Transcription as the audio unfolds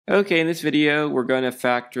Okay, in this video, we're going to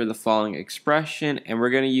factor the following expression, and we're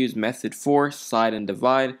going to use method 4, slide and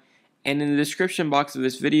divide. And in the description box of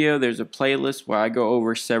this video, there's a playlist where I go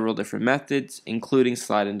over several different methods, including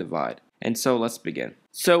slide and divide. And so let's begin.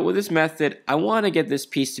 So with this method, I want to get this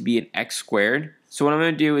piece to be an x squared. So what I'm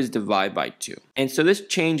going to do is divide by 2. And so this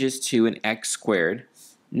changes to an x squared.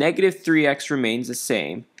 Negative 3x remains the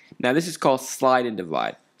same. Now this is called slide and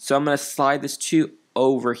divide. So I'm going to slide this 2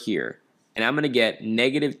 over here. And I'm going to get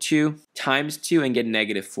negative 2 times 2 and get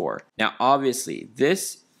negative 4. Now obviously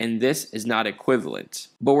this and this is not equivalent,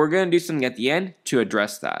 but we're going to do something at the end to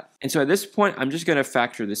address that. And so at this point I'm just going to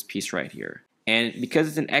factor this piece right here. And because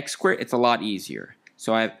it's an x squared, it's a lot easier.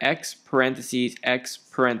 So I have x parentheses x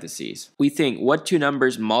parentheses. We think what two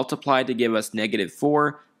numbers multiply to give us negative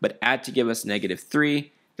 4 but add to give us negative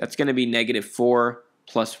 3? That's going to be negative 4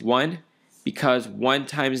 plus 1, because 1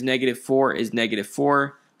 times negative 4 is negative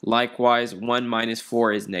 4. Likewise, 1 minus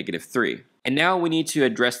 4 is negative 3. And now we need to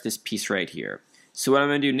address this piece right here. So what I'm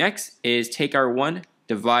going to do next is take our 1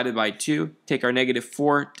 divided by 2, take our negative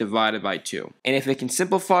 4 divided by 2. And if it can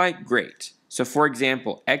simplify, great. So for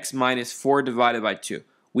example, x minus 4 divided by 2.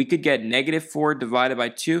 We could get negative 4 divided by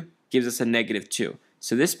 2 gives us a negative 2.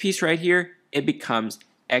 So this piece right here, it becomes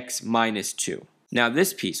x minus 2. Now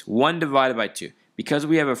this piece, 1 divided by 2, because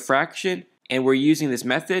we have a fraction and we're using this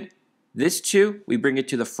method, this 2, we bring it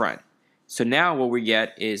to the front. So now what we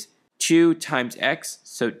get is 2 times x,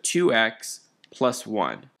 so 2x plus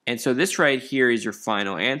 1. And so this right here is your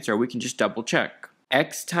final answer. We can just double check.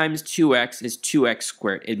 X times 2x is 2x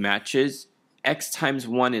squared. It matches. X times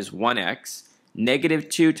 1 is 1x. Negative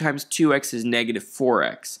 2 times 2x is negative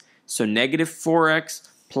 4x. So negative 4x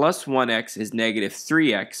plus 1x is negative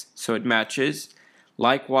 3x, so it matches.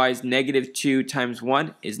 Likewise, negative 2 times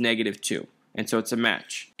 1 is negative 2. And so it's a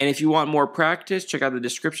match. And if you want more practice, check out the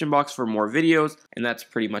description box for more videos. And that's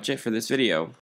pretty much it for this video.